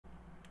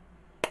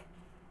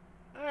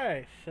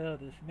Alright, so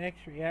this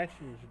next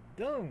reaction is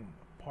Dune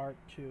Part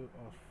 2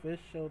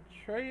 official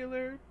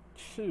trailer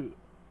 2.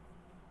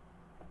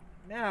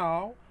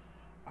 Now,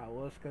 I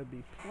was going to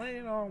be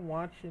planning on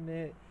watching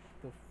it,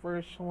 the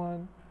first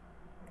one.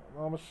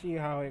 I'm going to see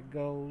how it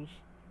goes.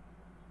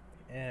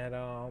 And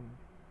I'll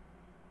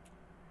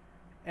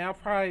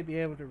probably be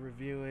able to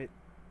review it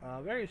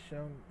very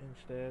soon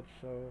instead.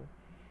 So,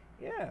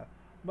 yeah.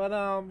 But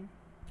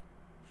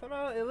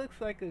somehow it looks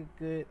like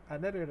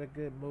another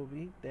good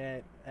movie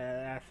that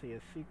actually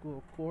a sequel,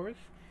 of course.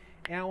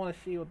 And I want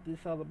to see what this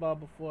is all about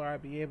before I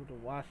be able to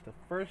watch the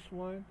first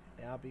one.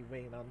 And I'll be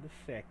waiting on the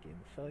second.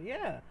 So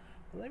yeah,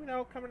 let me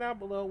know coming down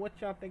below what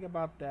y'all think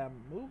about that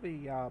movie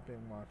y'all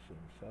been watching.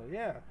 So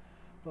yeah,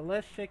 but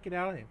let's check it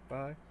out in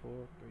 5, 4,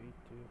 3,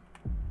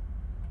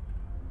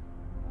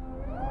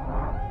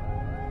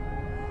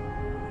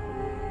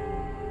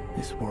 2.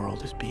 This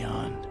world is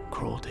beyond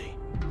cruelty.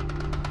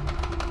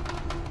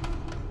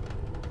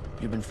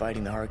 You've been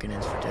fighting the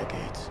Harkonnens for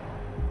decades.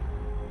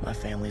 My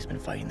family's been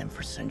fighting them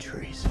for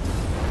centuries.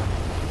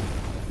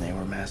 They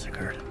were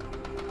massacred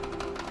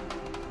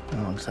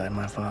alongside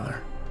my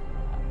father.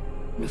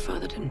 Your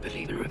father didn't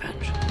believe in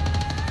revenge.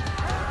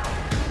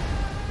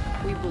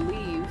 We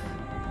believe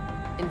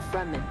in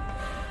Fremen.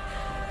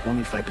 Let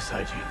me fight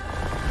beside you.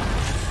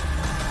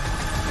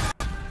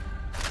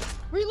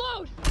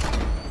 Reload!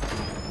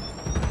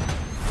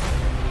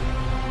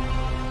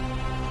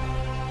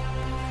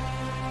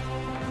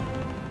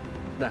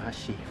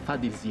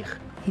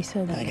 He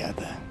said that. I got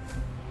that.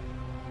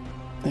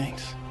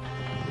 Thanks.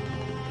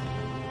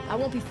 I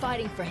won't be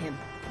fighting for him.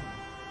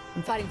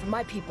 I'm fighting for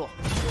my people.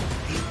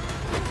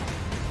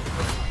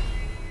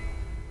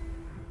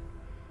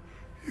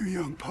 You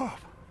young pup.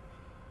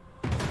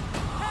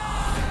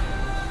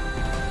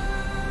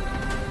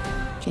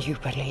 Do you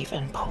believe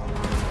in Paul?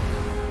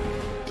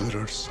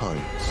 There are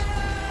signs.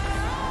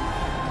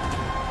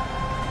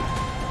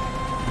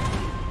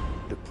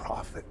 The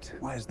prophet.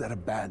 Why is that a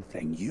bad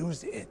thing?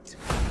 Use it.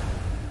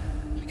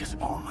 Because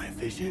all my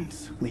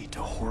visions lead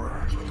to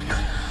horror.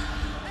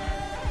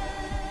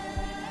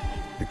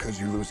 Because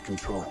you lose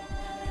control.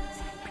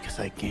 Because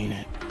I gain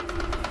it.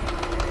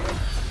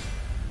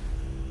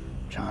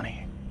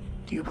 Johnny,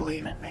 do you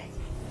believe in me?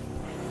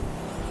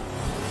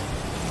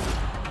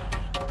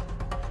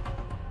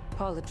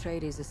 Paul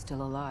Atreides is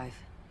still alive.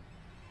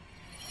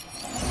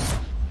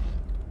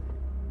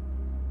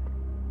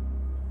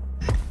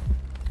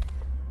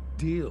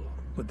 Deal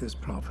with this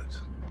prophet.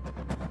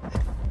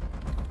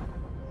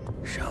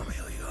 Show me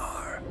who you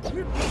are.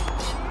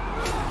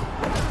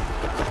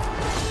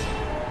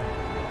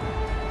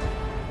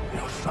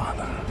 Your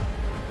father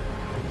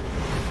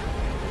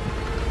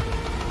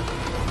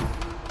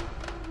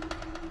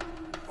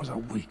was a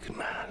weak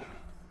man.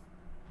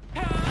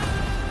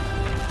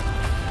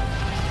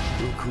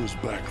 Look who's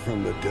back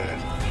from the dead.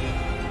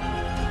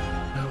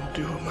 Now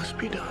do what must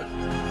be done.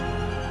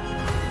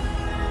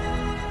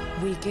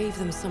 We gave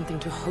them something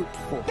to hope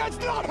for. That's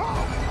not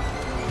hope!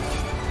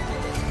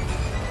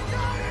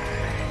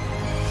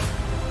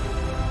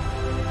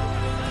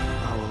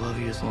 I will love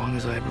you as long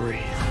as I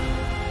breathe.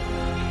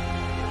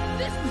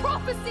 This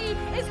prophecy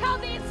is how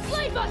they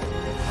enslave us!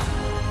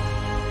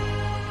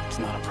 It's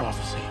not a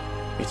prophecy.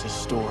 It's a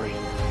story.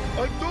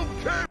 I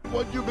don't care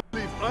what you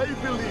believe. I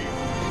believe.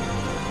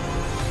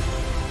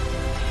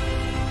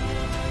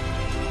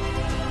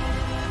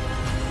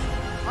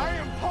 I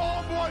am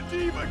Paul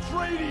Muad'Dib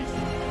Atreides,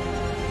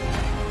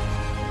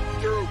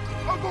 Duke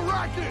of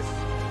Arrakis.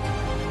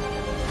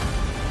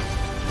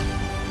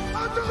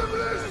 Under the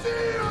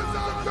Messiah's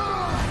altar.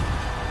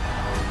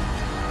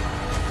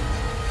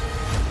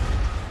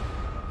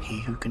 He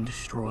who can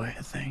destroy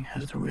a thing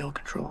has the real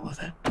control of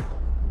it.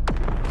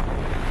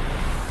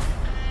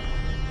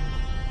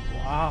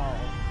 Wow.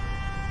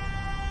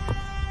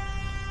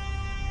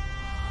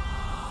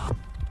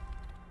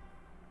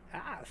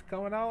 It's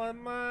coming out in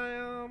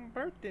my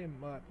birthday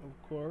month, of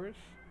course.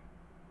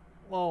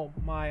 Well,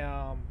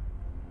 my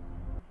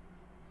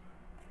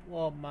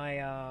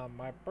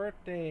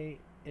birthday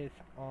is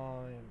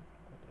on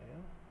what the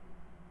hell?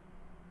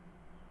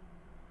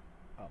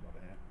 Oh my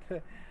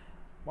bad.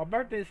 My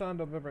birthday is on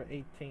November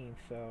 18th,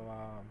 so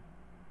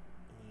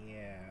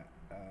yeah.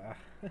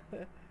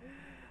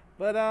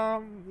 But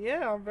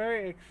yeah, I'm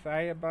very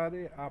excited about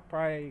it. I'll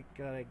probably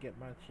gonna get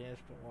my chance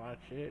to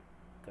watch it.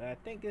 I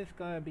think it's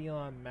gonna be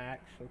on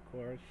Max, of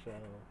course. So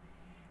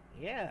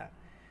yeah,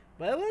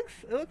 but it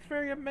looks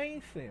very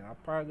amazing. I'll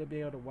probably be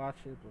able to watch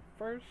it, but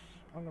first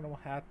I'm gonna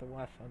have to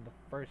watch on the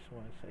first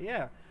one. So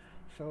yeah,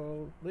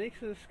 so links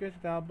to the description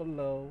down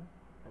below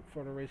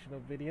for the original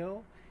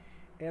video,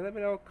 and let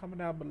me know comment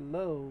down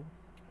below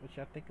what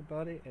y'all think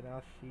about it, and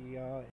I'll see y'all